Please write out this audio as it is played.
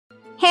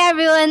Hey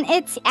everyone,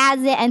 it's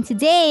Aze, and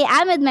today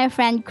I'm with my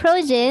friend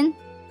Krozjin.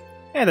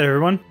 Hey there,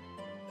 everyone.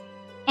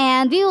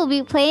 And we will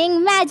be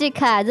playing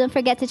Magicka. Don't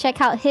forget to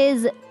check out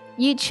his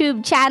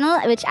YouTube channel,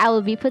 which I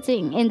will be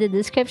putting in the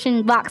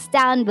description box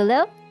down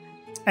below.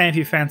 And if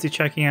you fancy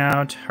checking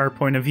out her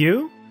point of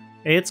view,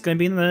 it's going to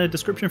be in the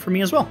description for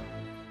me as well.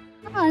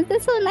 Oh,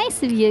 that's so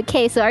nice of you.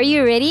 Okay, so are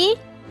you ready?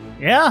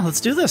 Yeah, let's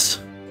do this.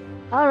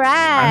 All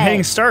right. I'm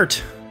hitting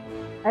start.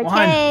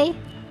 Okay.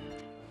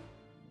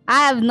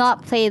 I have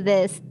not played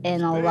this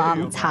in a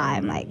long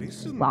time,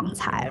 long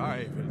time.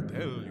 I will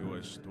tell you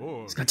a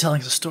story. He's going to tell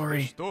us a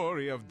story. A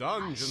story of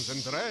dungeons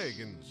and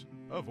dragons,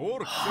 of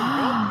orcs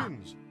and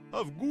goblins,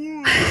 of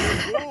ghouls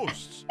and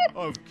ghosts,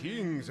 of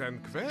kings and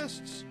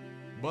quests,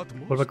 but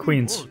most about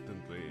queens?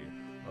 importantly,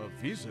 of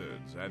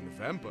wizards and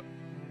vampires.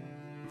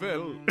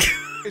 Well,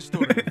 a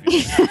story of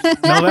wizards.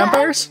 No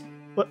vampires?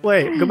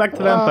 Wait, go back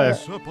to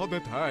vampires. Once upon a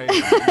time,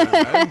 in a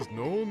land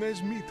known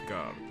as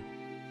Midgard.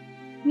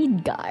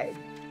 Midgard.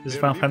 Is it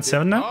Final Fantasy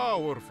VII now?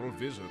 Powerful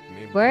wizard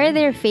named Where are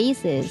their Omen, who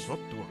faces? sought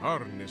to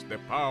harness the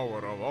power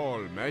of all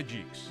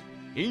magics,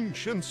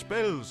 ancient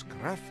spells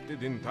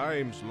crafted in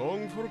times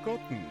long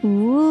forgotten.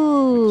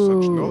 With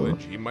such Ooh.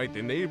 knowledge, he might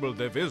enable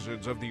the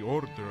wizards of the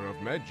Order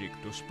of Magic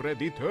to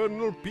spread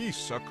eternal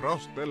peace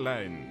across the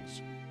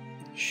lands.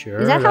 Sure,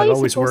 Is that how that you're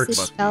always supposed works.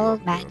 to But the spell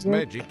Order of magic?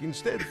 Magic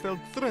instead felt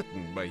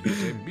threatened by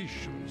his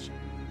ambitions.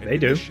 And They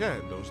in do. the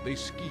shadows they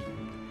schemed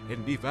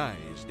and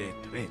devised their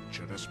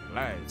treacherous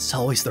plans. It's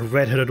always the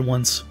red-headed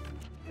ones.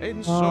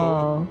 And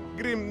Oh.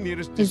 so,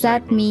 Grimnir's Is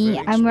that disciples me?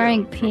 were I'm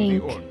wearing expelled from the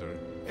pink. Order,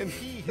 and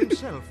he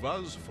himself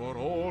was for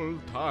all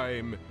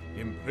time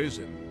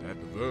imprisoned at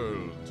the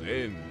world's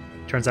end.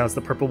 Turns out it's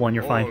the purple one,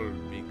 you're All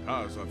fine.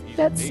 because of his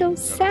That's so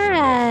dangerous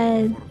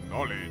sad. lust for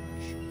knowledge.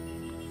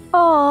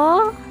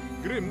 Aww.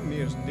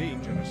 Grimnir's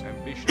dangerous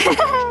ambition.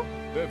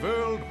 The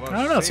world was I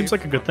don't know, it seems safe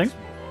like a good thing. once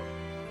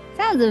more.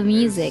 Sound of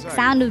music. Aside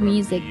Sound of from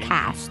music the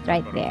cast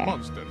right number of there.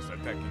 Monsters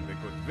attacking the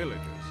good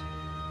villagers.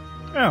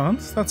 Oh,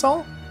 that's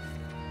all?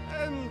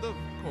 And of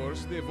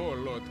course the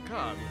warlord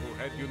Khan, who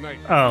had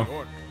united Oh. the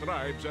orc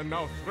tribes and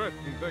now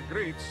threatened the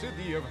great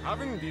city of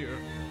Havendir.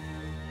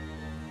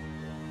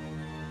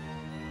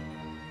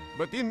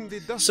 But in the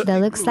dusty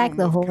That looks like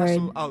the gloom of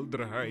Castle Horde.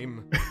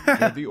 Aldraheim,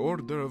 where the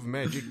Order of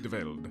Magic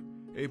dwelled,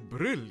 a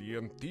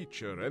brilliant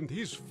teacher and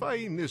his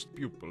finest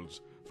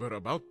pupils were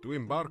about to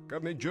embark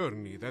on a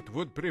journey that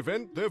would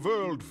prevent the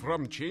world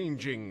from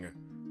changing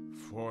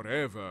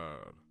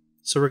forever.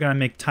 So we're going to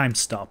make time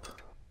stop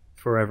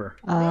forever.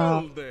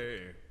 Oh,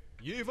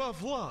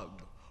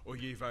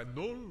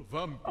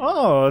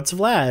 it's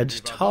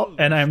Vlad.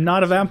 And I'm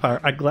not a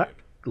vampire. I'm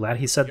glad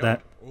he said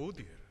that.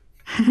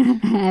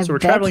 I So we're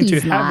bet traveling to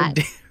he's not.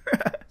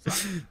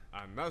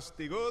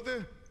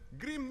 Havendir.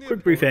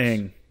 Quick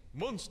briefing.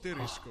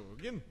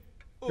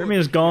 Grimnir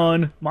is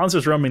gone.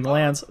 Monsters roaming the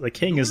lands. The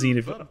king is in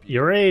need of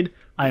your aid.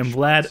 I am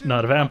Vlad,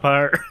 not a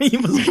vampire. He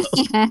was-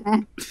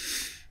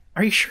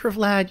 Are you sure,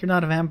 Vlad? You're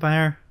not a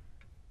vampire?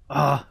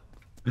 Ah.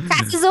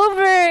 Class is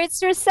over.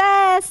 It's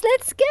recess.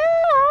 Let's go.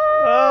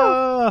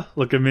 Ah.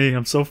 Look at me.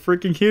 I'm so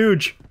freaking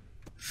huge.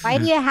 Why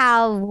do you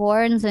have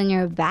horns on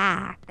your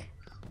back?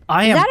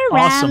 I Is am that a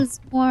awesome. ram's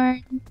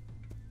horn?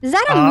 Is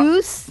that a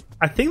moose?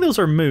 I think those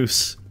are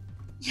moose.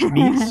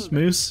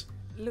 Moose?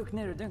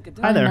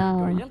 Hi there.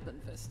 No.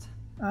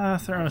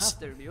 Throwing us.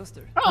 Got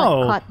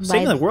Oh, caught by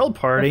saving the the world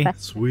party.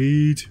 professor.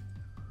 Sweet.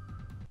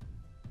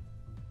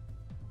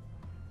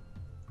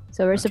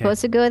 So we're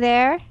supposed to go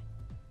there?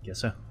 Guess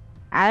so.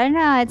 I don't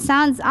know. It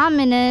sounds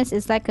ominous.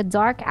 It's like a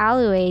dark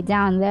alleyway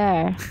down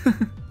there.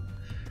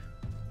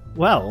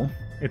 Well,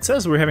 it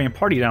says we're having a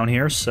party down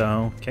here,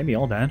 so can't be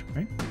all bad,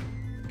 right?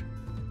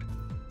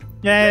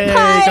 Yay!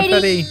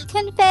 Party! Confetti!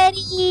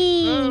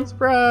 Confetti!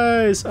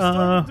 Surprise! They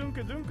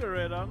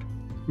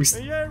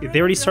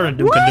already started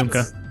Dunka What?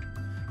 Dunka.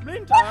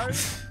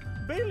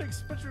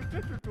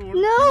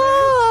 No!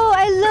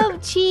 I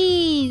love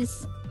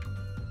cheese!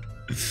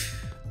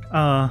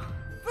 No,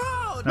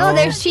 No.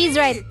 there's cheese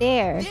right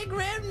there.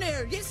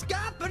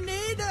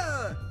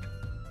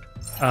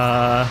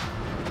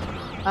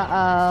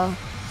 Uh-oh.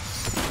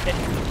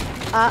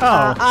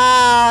 Uh-oh.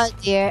 Oh,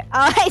 dear.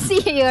 Oh, I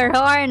see your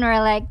horn. Or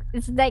like,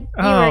 it's like you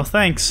Oh, were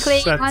thanks.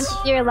 clinging That's...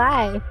 onto your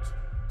life.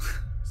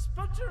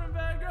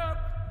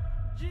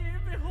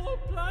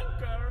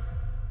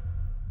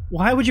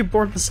 Why would you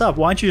board this up?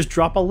 Why don't you just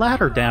drop a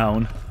ladder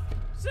down?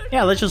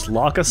 Yeah, let's just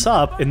lock us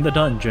up in the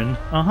dungeon.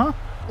 Uh-huh.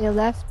 You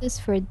left us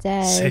for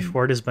dead. Safe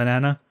word is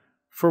banana.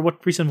 For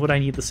what reason would I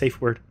need the safe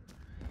word?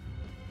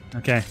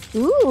 Okay.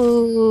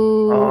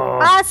 Ooh. Oh.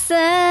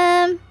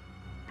 Awesome.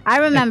 I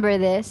remember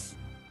this.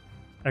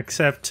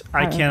 Except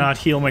I cannot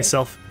heal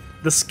myself.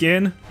 The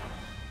skin,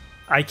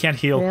 I can't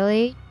heal.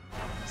 Really?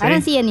 I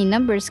don't see any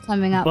numbers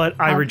coming up. But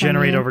I out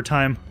regenerate from over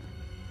time.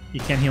 You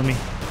can't heal me.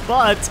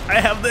 But I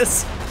have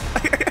this.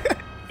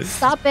 you.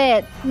 Stop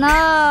it.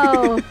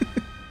 No.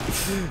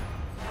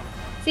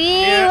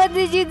 See, Yeah. what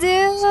did you do?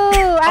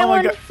 I'm my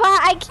on God. fire.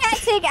 I can't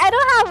take. I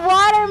don't have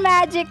water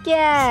magic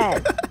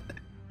yet.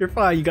 You're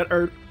fine. You got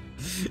Earth.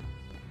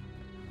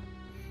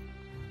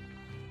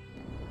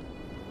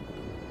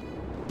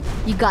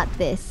 You got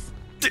this.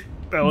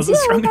 That wasn't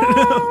strong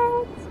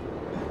enough.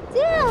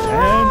 Do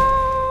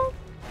it.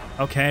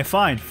 Okay,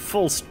 fine.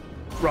 Full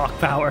rock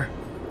power.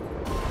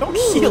 Don't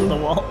heal the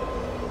wall.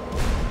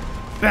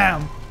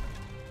 Bam.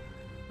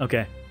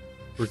 Okay,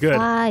 we're good.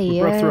 We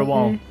broke through a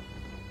wall.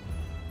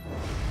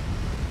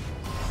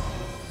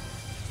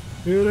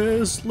 It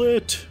is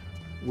lit.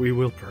 We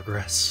will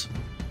progress.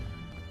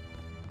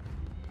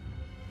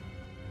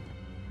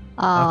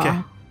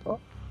 Okay.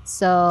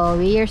 So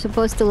we are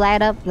supposed to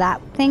light up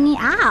that thingy.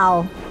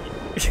 Ow!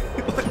 Did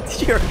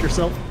you hurt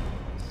yourself?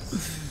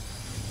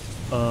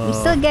 I'm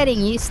still getting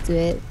used to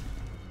it.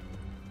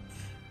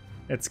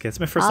 It's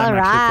my first time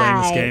actually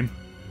playing this game.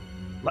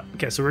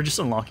 Okay, so we're just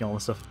unlocking all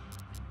this stuff.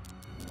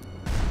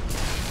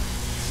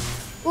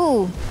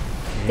 Ooh.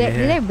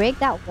 Did I break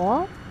that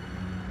wall?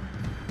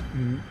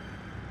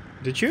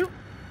 Did you?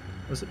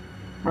 Was it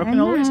broken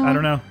always? I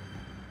don't know.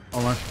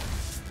 Hold on.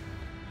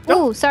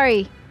 Oh,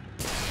 sorry.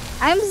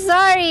 I'm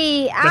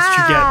sorry. That's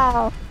what you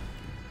Ow. get.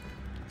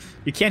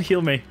 You can't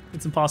heal me.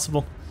 It's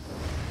impossible.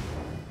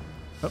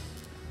 Oh.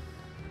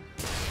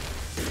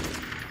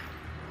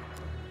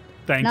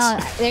 Thanks. No,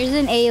 there's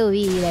an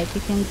AoE, like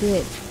you can do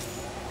it.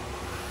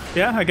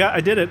 Yeah,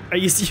 I did it. I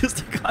used to use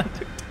the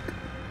conduct.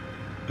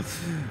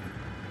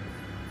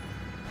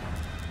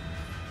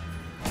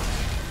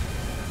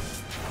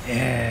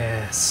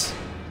 Yes.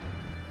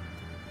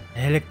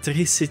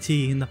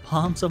 Electricity in the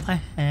palms of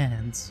my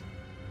hands.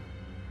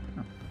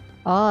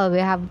 Oh, we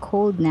have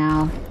cold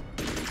now.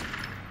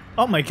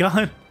 Oh my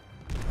god.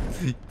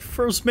 You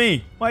froze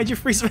me. Why'd you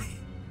freeze me?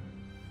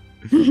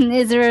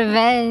 It's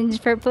revenge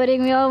for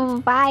putting me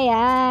on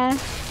fire.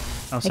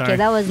 Oh, sorry. Okay,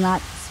 that was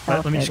not.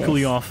 Let me just cool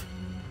you off.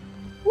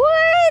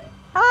 What?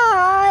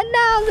 Oh,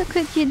 no, look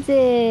what you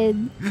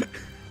did.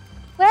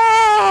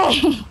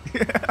 Way!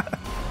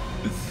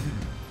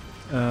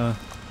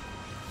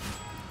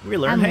 We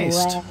learn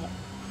haste. Wet.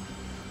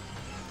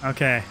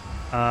 Okay.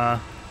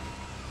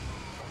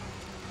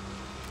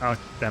 Oh,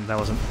 damn, that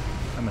wasn't.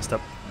 I messed up.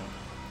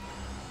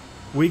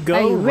 We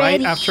go right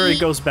after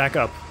it goes back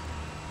up.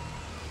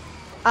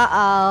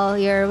 Uh-oh,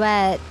 you're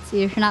wet.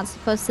 You're not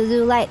supposed to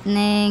do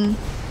lightning.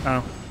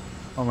 Oh,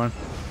 hold on.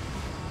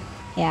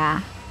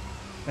 Yeah.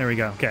 There we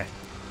go. Okay.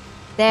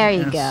 There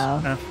you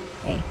go.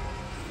 Okay.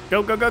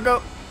 Go, go, go,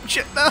 go.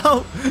 Shit, no!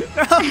 No!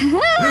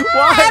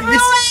 Why?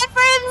 Everyone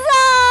for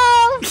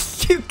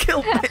himself! You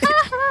killed me!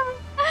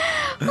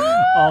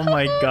 Oh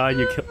my god,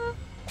 you're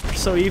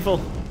so evil.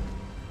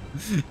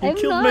 You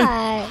killed me.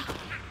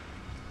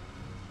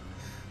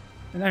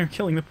 And now you're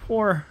killing the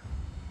poor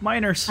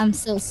miners. I'm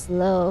so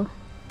slow.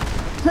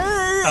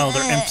 Oh,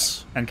 they're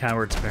imps and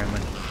cowards,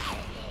 apparently.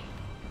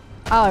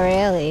 Oh,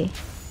 really?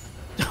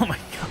 Oh my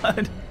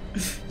god.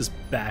 Just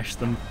bash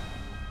them.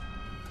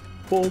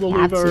 Pull the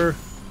lever.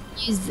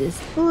 Use this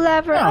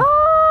lever. Yeah,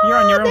 oh, you're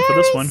on your own for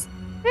this one.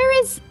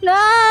 There is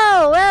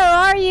no. Where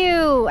are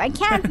you? I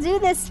can't do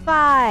this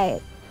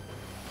fight.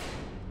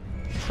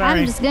 Sorry.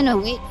 I'm just gonna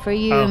wait for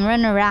you and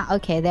run around.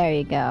 Okay, there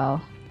you go.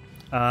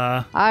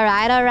 All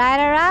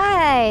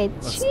right.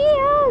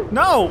 Chill.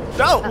 No,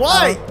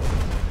 why?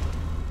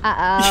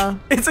 Uh-oh.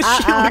 It's a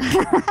shield.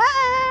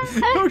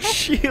 No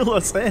shield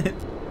us in.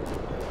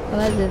 I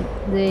wasn't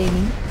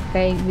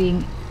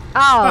being.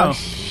 Oh.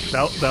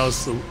 That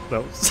was.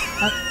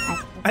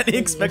 I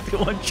didn't expect to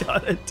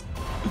one-shot it.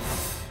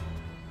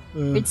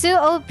 You're too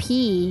OP.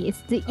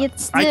 It's the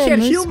I can't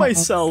heal moose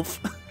myself.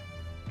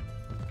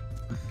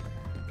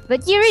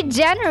 But you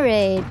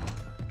regenerate.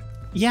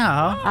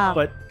 Yeah,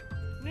 but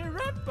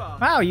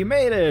wow, you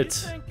made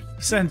it.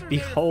 Sent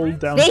behold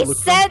down They to look.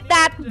 sent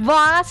that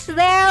boss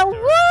there.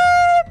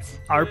 What?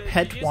 Our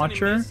pet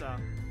watcher.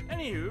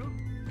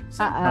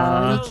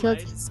 Uh-oh, you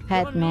killed his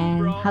pet,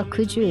 man. How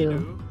could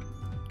you?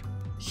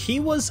 He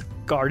was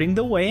guarding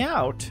the way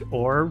out,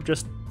 or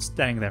just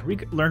standing there. We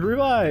learned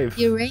revive.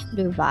 You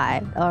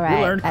revived. All right.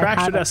 We learned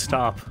crash the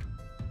desktop.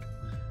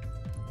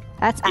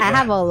 I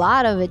have a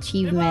lot of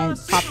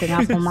achievements popping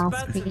up on my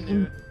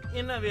screen.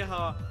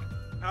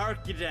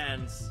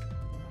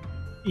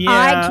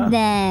 Yeah.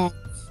 Arcdance.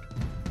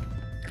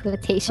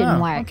 Quotation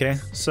marks. Okay,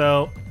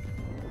 so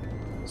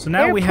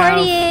now We're we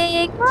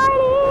partying. have.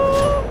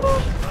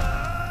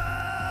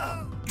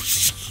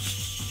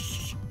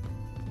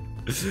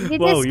 You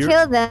Whoa, just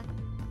killed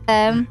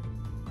them.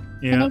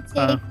 Yeah. Can I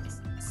take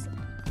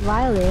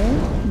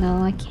violin?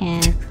 No, I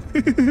can't.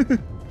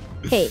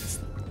 Paste.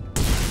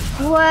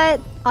 What?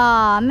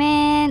 Aw,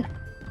 man.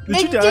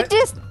 Did you die?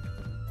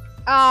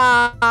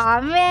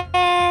 Aw,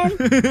 man.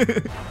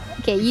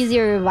 Okay, use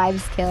your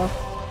revive skill.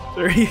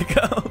 There you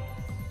go.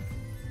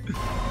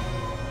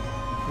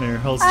 There,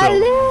 hold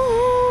still.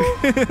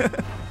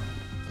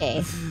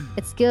 Okay,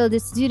 let's go.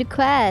 Let's do the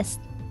quest.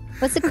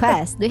 What's the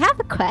quest? Do we have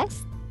a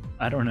quest?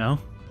 I don't know.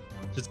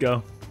 Just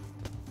go.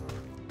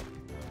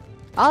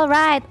 All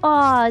right.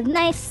 Oh,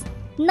 nice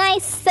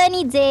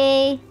sunny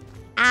day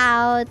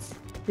out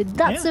with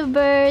lots of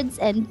birds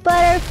and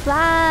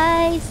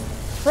butterflies.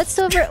 What's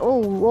over?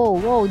 Oh,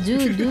 whoa,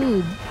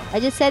 dude. I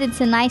just said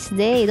it's a nice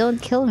day. Don't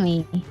kill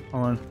me.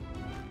 Hold on.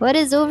 What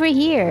is over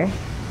here?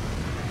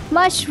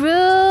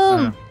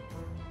 Mushroom!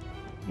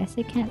 Guess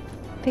I can't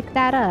pick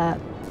that up.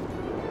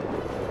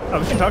 Oh,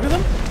 we can talk to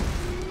them?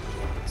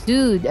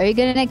 Dude, are you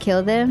gonna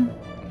kill them?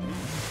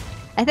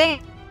 I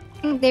think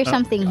there's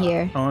something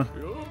here. Hold on.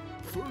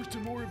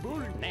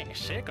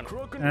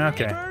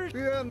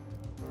 Okay.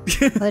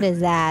 What is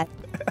that?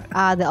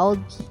 The old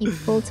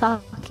people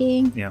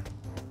talking. Yeah.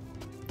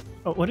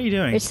 Oh, what are you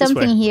doing? There's This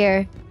something way.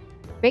 here.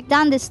 Break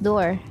down this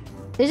door.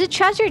 There's a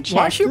treasure chest.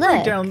 Why should you break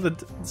Look. down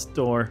this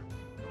door?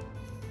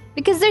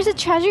 Because there's a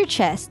treasure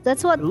chest.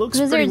 That's what It looks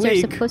pretty wizards are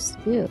weak. supposed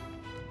to do.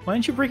 Why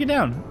didn't you break it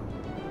down?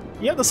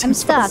 Yeah, the same I'm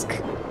spells. stuck.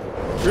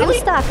 Really?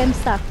 I'm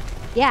stuck.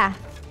 Yeah.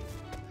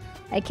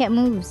 I can't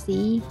move,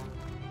 see?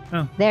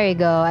 Oh. There you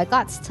go. I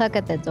got stuck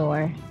at the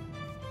door.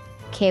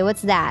 Okay,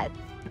 what's that?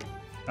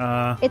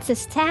 It's a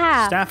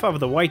staff. Staff of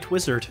the White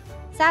Wizard.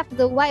 Staff of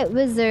the White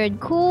Wizard.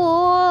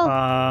 Cool. Well,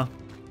 Are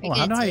you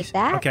how do gonna I? take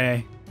that?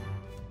 Okay.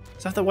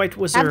 Staff of the White have to-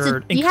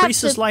 Wizard you have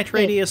increases to light pick.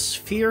 radius,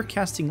 fear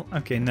casting.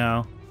 Okay,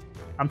 no.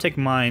 I'm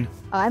taking mine.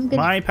 Oh, I'm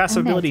gonna. My passive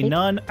I'm gonna ability, take-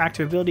 none.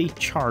 Active ability,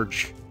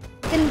 charge.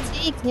 I'm gonna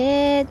take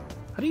it.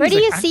 How do you Where do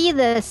use you the see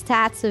the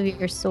stats of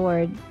your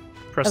sword?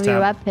 press Of your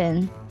tab?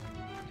 weapon?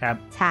 Tab.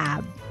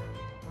 Tab.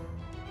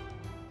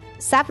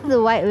 Staff of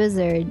the White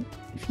Wizard.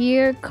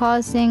 Fear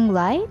causing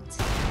light?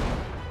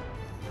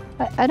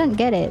 I don't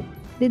get it.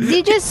 Did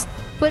you just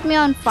put me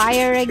on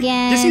fire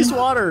again? Just use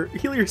water.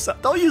 Heal yourself.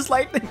 Don't use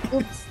lightning.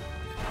 Oops.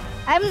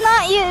 I'm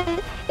not you.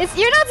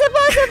 You're not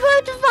supposed to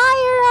put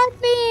fire on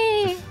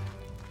me.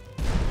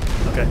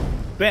 Okay.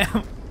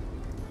 Bam.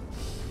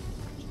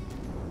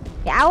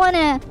 Yeah, I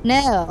wanna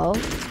know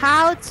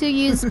how to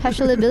use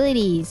special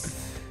abilities.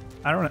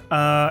 I don't know.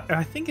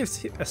 I think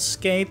it's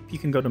escape. You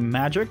can go to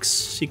magics,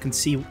 so you can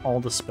see all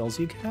the spells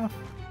you can have.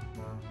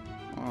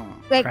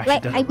 Like, Crash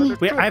like it I down. mean,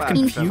 Wait, I have for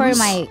confused.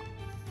 my.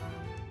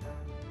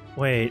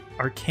 Wait,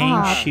 arcane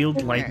Ah,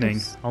 shield lightning.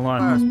 yes. Hold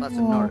on.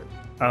 No.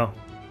 Oh,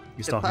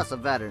 you stop. Passa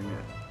veteran. You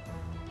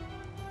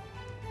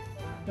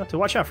have to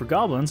watch out for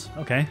goblins.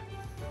 Okay.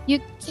 You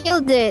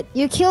killed it.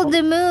 You killed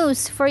the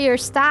moose for your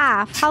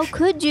staff. How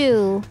could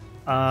you?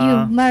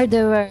 You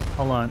murderer.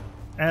 Hold on.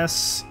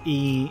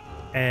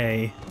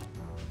 S-E-A.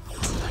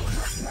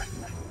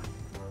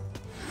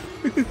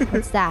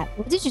 What's that?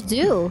 What did you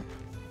do?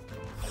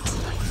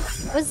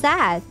 What's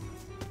that?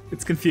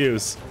 It's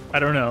confused. I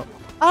don't know.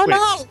 Oh Wait.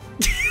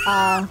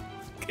 no!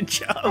 Good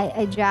job.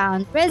 I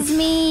drowned. Where's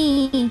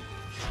me?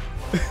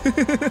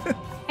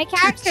 My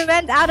character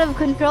went out of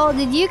control.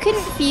 Did you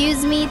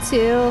confuse me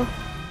too?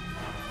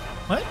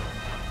 What?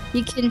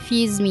 You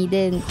confused me,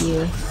 didn't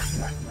you?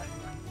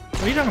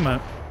 What are you talking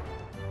about?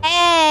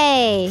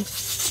 Hey!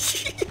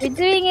 You're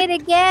doing it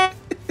again!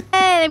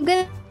 I'm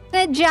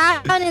gonna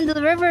drown in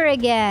the river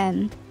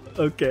again.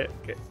 Okay.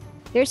 Okay.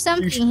 There's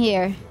something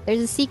here.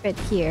 There's a secret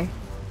here.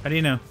 How do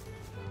you know?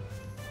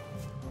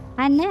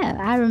 I know.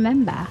 I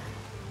remember.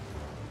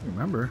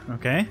 Remember.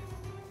 Okay.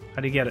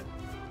 How do you get it?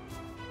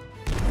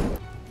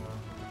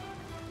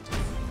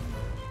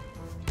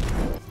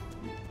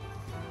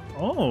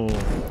 Oh.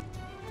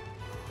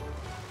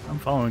 I'm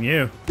following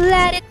you.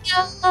 Let it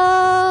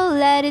go,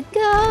 let it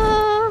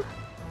go.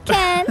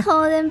 Can't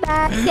hold him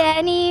back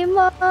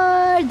anymore.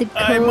 The cold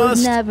I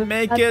must never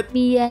make got it.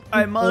 me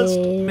I must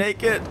anything.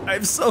 make it.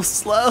 I'm so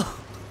slow.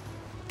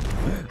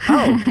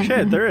 Oh,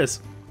 shit, there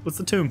is. What's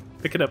the tomb?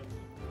 Pick it up.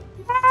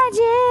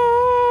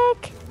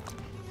 Magic.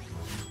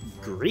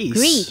 Grease.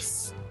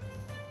 Grease.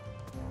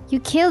 You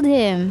killed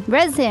him.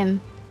 Res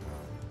him.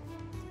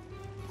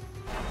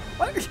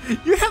 What?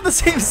 You have the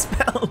same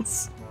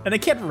spells. And I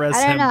can't res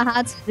I don't him. know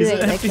how to do He's it.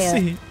 an Okay.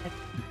 NPC.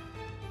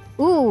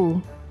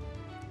 Ooh.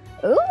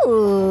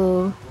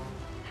 Ooh.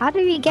 How do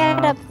we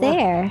get up what?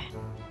 there?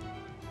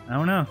 I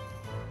don't know.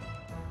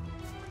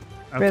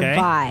 Okay.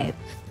 Revive.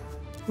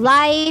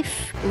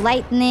 Life,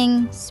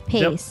 lightning,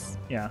 space.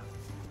 Yeah.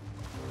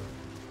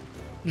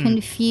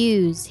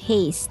 Confuse,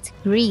 haste,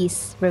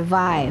 grease,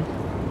 revive.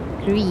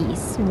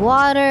 Grease,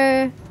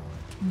 water,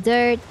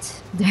 dirt.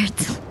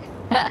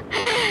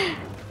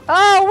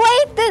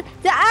 Oh, wait,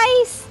 the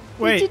ice!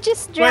 Wait, Did you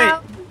just wait.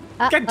 drown?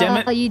 God damn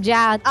it. Oh, you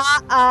drowned.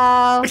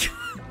 Uh-oh.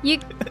 You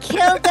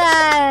killed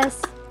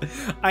us.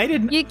 I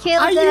didn't. You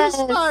killed I us.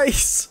 used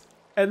ice.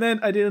 And then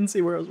I didn't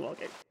see where I was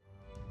walking.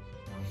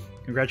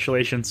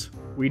 Congratulations.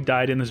 We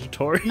died in the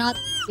tutorial.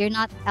 You're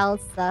not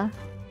Elsa.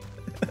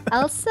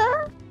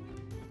 Elsa?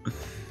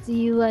 Do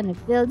you want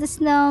to build a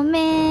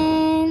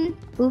snowman?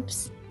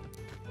 Oops.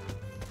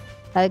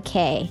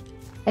 Okay.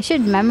 I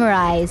should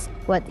memorize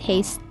what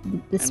haste,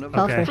 the spell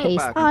Okay. for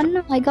haste. Oh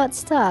no, I got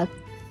stuck.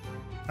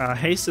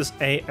 Haste is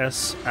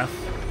ASF.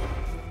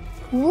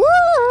 Woo!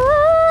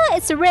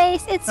 It's a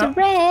race. It's a No,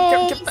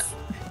 race. get back.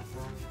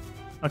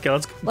 Okay,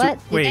 let's go. What?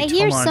 Wait, Did I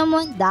hear hold on.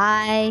 someone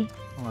die?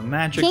 Hold on.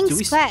 Magic.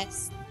 King's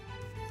Quest.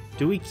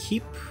 Do we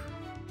keep...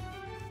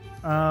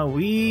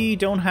 we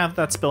don't have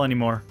that spell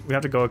anymore. We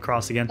have to go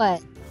across again.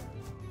 What?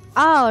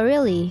 Oh,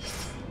 really?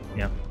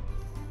 Yeah.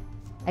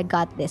 I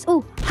got this.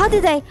 Oh, how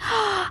did I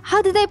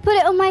put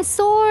it on my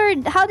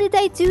sword? How did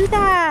I do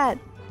that?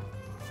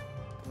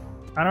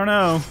 I don't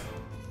know.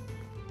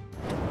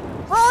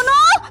 Oh no!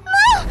 No!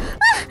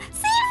 Ah,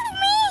 save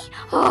me!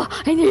 Oh,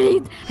 I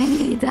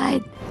nearly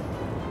died.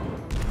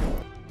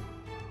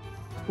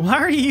 Why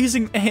are you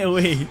using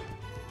AoE?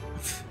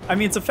 I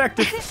mean, it's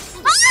effective.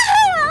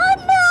 Oh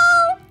no!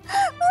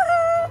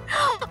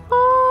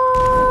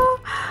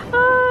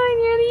 I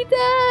nearly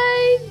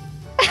died.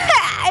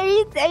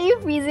 Are you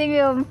freezing me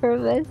on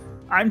purpose?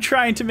 I'm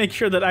trying to make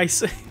sure that I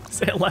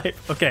stay alive.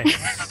 Okay.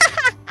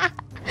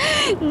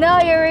 No,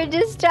 you were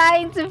just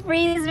trying to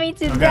freeze me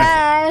to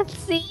death.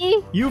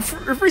 See? You're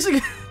freezing.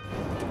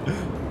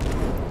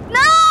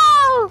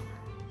 No!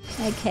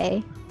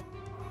 Okay.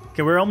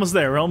 Okay, we're almost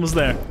there. We're almost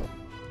there.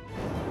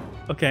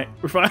 Okay,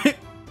 we're fine.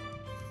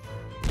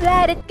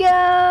 Let it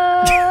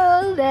go!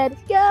 Let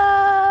it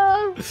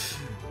go!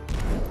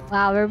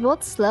 Wow, we're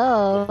both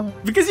slow.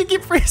 Because you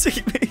keep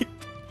freezing me.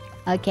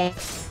 Okay,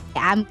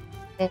 I'm...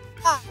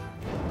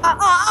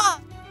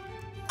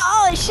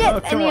 Oh shit,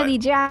 Oh, I nearly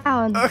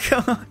drowned. Oh,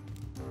 come on.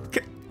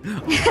 Okay.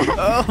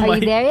 Oh, Are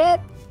you there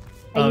yet?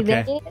 Are you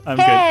there Okay, yet? I'm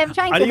Hey, good. I'm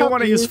trying I to didn't help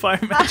want to you. use fire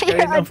magic. I You're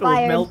didn't know on if it would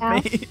fire melt now.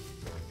 me.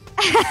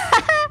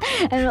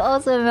 And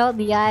also melt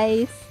the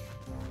ice.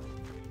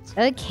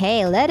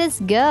 Okay, let us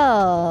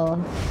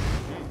go.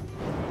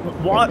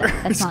 Water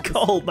That's is not-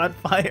 cold, not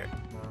fire.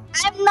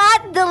 I'm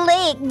not the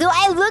lake. Do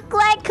I look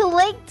like a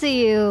lake to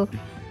you?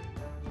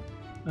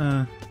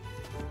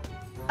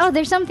 Oh,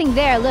 there's something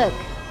there. Look.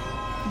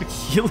 To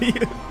kill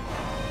you.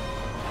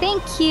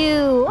 Thank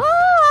you.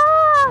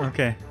 Ah!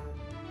 Okay.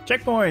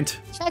 Checkpoint.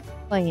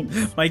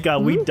 Checkpoint. My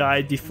god, we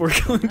died before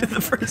going to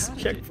the first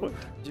checkpoint.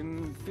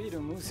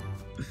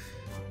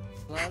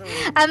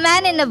 A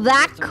man in a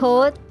black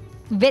coat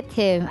bit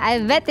him. I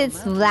bet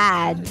it's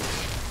Vlad.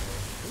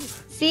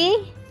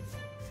 See?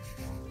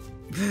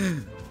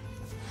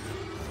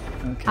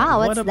 Okay. Ah,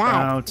 what's what that?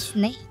 about...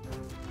 Snake.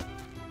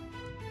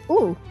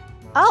 Ooh.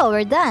 Oh,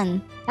 we're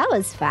done. That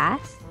was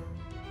fast.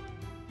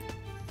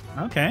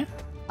 Okay.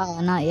 Oh,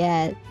 not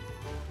yet.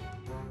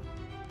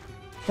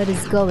 What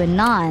is going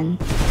on?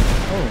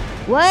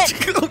 Oh. What?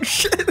 Oh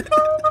shit!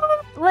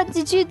 What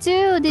did you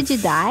do? Did you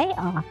die?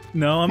 Oh.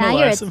 No, I'm Now alive.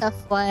 you're a so-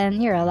 tough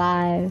one. You're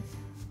alive.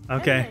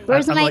 Okay.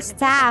 Where's I'm my like,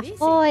 staff?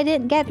 Oh, I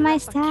didn't get my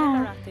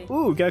staff.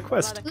 ooh, got a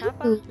quest.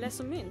 Ooh.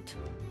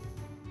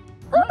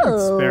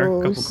 Spare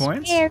Oh, couple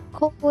coins. Spare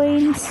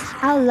coins.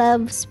 I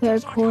love spare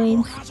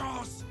coins.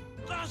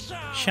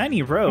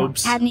 Shiny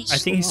robes. Shiny I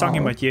think he's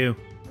talking robe. about you.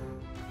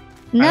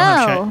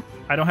 No.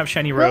 I don't have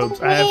shiny No robes.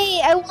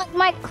 way. I want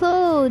my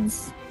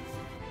clothes.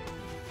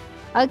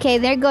 Okay,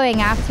 they're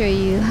going after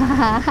you.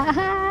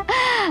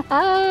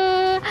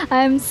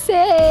 I'm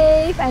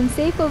safe. I'm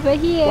safe over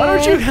here. Why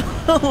don't you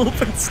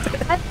help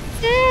instead? I'm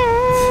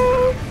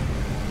safe.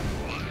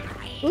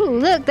 Ooh,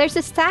 look, there's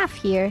a staff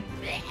here.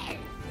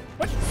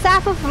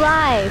 Staff of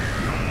life.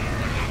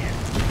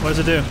 What does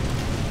it do?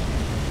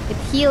 It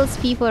heals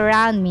people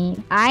around me.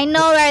 I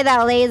know where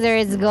that laser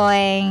is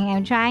going.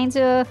 I'm trying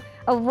to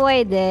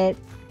avoid it.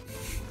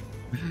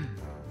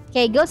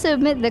 Okay, go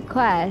submit the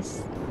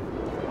quest.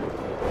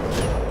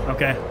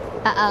 Okay.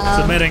 Uh-oh.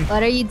 Submitting.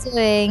 What are you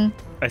doing?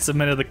 I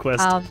submitted the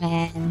quest. Oh,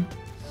 man.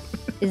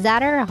 Is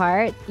that her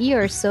heart? You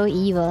are so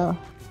evil.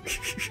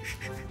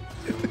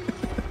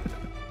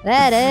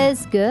 Let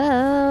us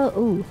go.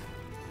 Ooh.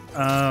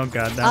 Oh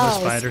god, now the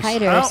spiders.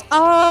 Spiders.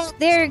 Oh,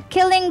 they're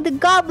killing the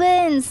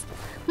goblins.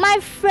 My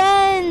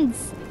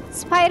friends.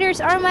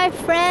 Spiders are my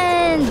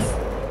friends.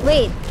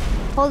 Wait.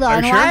 Hold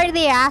on. Are you Why sure? are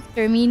they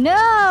after me?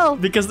 No.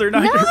 Because they're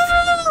not No.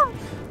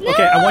 your...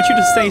 Okay, I want you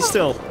to stay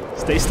still.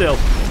 Stay still.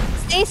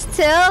 Stay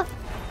still.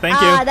 Thank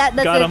you. That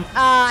doesn't. Got him.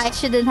 I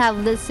shouldn't have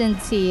listened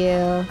to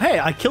you. Hey,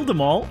 I killed them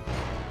all.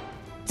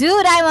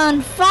 Dude, I'm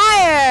on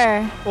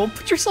fire. Well,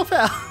 put yourself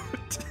out.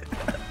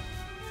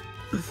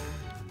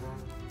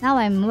 Now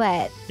I'm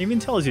wet. It even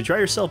tells you, dry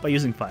yourself by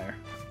using fire.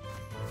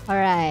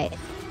 Alright.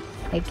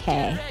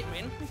 Okay.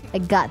 I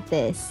got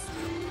this.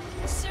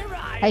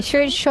 I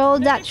sure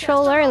showed that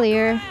troll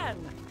earlier.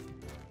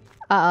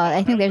 Uh-oh,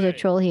 I think there's a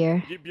troll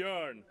here.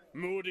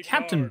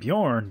 Captain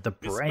Bjorn, the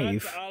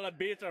brave.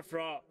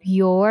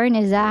 Bjorn,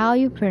 is that how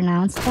you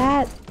pronounce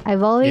that?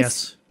 I've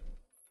always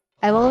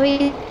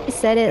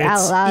said it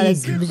out loud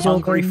as It's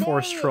hungry Bjorn.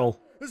 forest troll.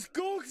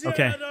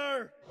 Okay.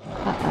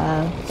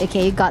 Uh-oh.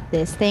 Okay, you got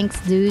this. Thanks,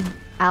 dude.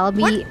 I'll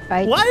be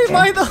right Why am there.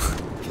 I the...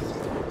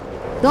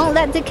 Don't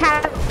let the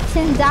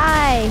captain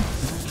die.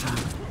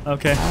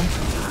 Okay.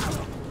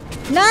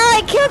 No,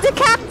 I killed the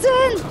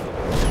captain!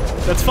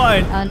 That's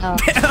fine. Oh no.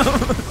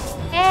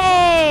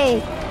 Hey!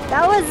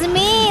 That was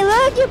me!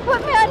 Look, you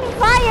put me on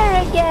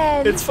fire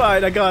again! It's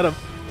fine, I got him.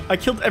 I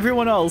killed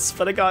everyone else,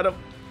 but I got him.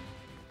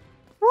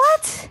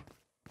 What?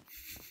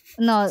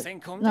 No,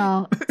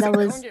 that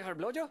was...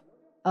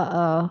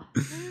 Uh-oh.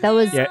 That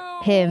was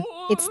him.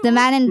 It's the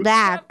man in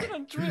black.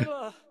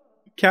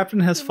 Captain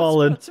has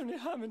fallen.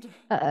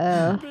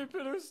 Uh-oh.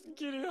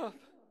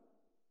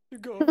 You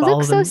Follow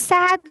look so them.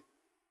 sad.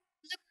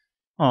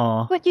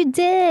 Aw. What you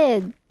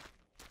did.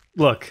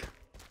 Look.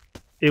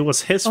 It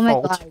was his Oh my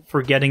fault God.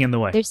 for getting in the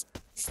way. There's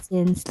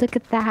sins. Look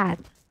at that.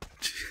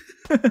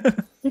 Look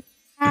at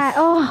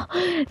Oh,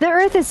 the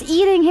earth is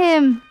eating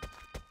him.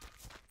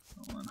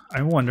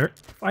 I wonder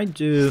if I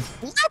do...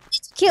 What?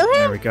 Did you kill him?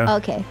 There we go.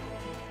 Okay.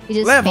 You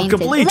just Level fainted.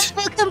 complete!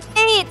 Level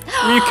complete!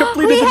 We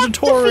completed the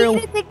tutorial! We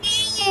have defeated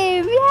the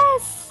game!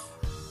 Yes!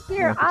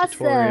 You're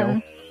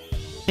awesome.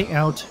 Take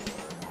out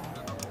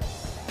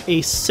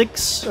a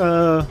 6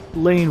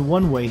 lane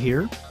one-way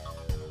here.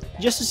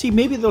 Just to see,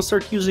 maybe they'll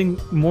start using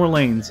more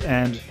lanes,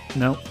 and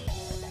no.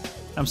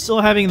 I'm still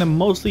having them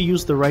mostly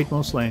use the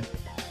rightmost lane.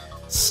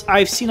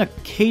 I've seen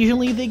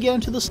occasionally they get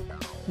into this.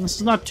 This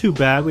is not too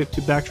bad. We have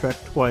to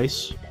backtrack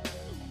twice.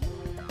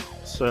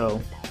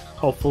 So,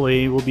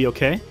 hopefully we'll be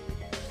okay.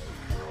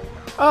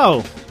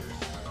 Oh!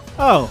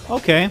 Oh,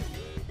 okay.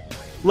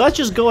 Let's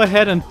just go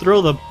ahead and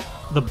throw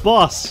the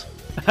boss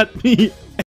at me.